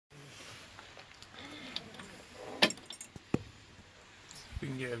We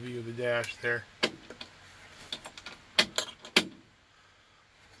can get a view of the dash there.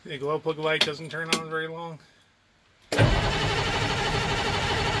 The glow plug light doesn't turn on very long.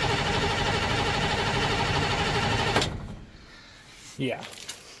 Yeah.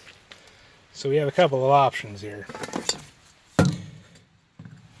 So we have a couple of options here.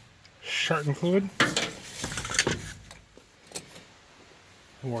 Shark fluid.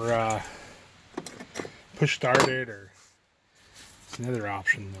 Or push started, or it's another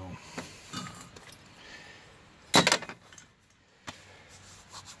option though.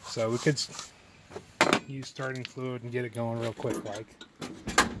 So we could use starting fluid and get it going real quick like.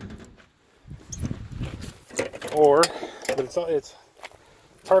 Or, but it's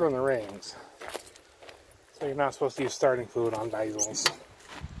hard on the rings. So you're not supposed to use starting fluid on diesels.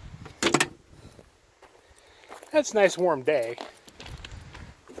 That's a nice warm day.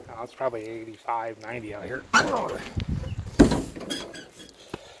 Oh, it's probably 85, 90 out here.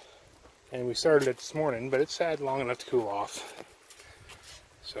 And we started it this morning, but it's had long enough to cool off.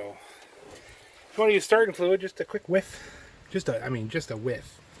 So, if you want to use starting fluid, just a quick whiff. Just a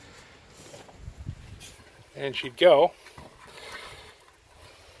whiff. And she'd go.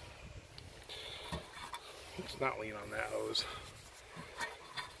 Let's not lean on that hose.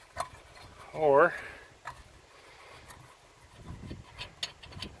 Or,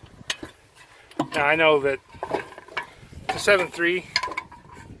 now I know that it's a 7.3,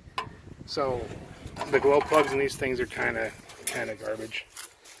 so the glow plugs in these things are kind of garbage.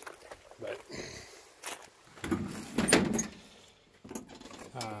 But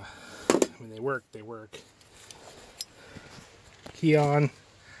I mean, they work. Key on,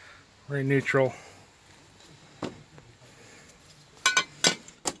 we're in neutral.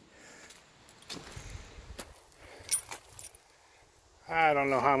 I don't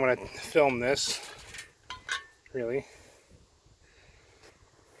know how I'm going to film this, really.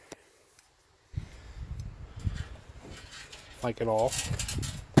 Like at all.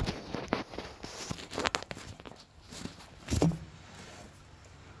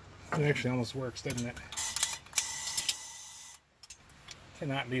 It actually almost works, doesn't it?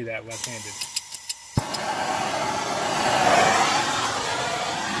 Cannot do that left-handed.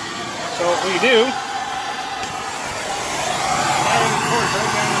 So what we do, iron the cord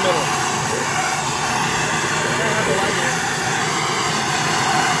right down the middle.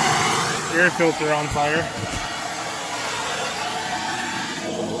 Have the air filter on fire.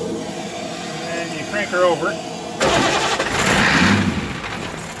 And then you crank her over.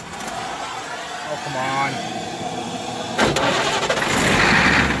 Oh, come on.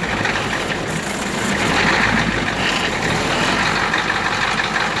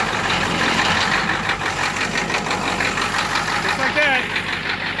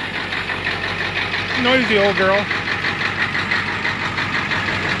 Noisy old girl.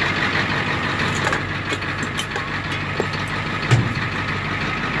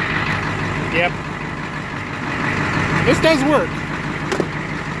 Yep. This does work.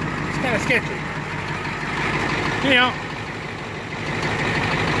 It's kind of sketchy. You know,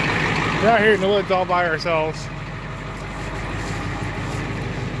 we're out here in the woods all by ourselves.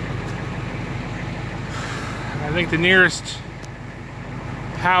 I think the nearest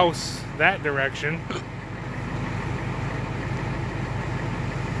house that direction.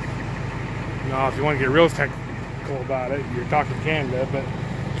 Now, if you want to get real technical about it, you're talking Canada, but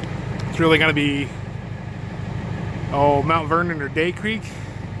it's really going to be, Mount Vernon or Day Creek.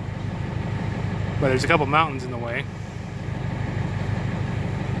 But there's a couple mountains in the way.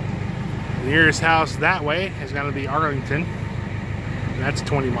 The nearest house that way is going to be Arlington, and that's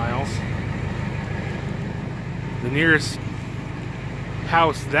 20 miles. The nearest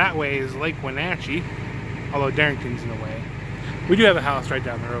house that way is Lake Wenatchee, although Darrington's in the way. We do have a house right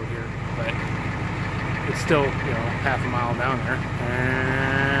down the road here, but it's still, half a mile down there.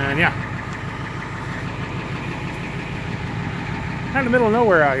 And yeah, kind of in the middle of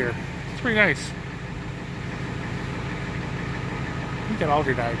nowhere out here. It's pretty nice. I think that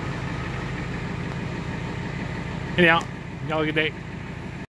altar died. Anyhow, y'all have a good day.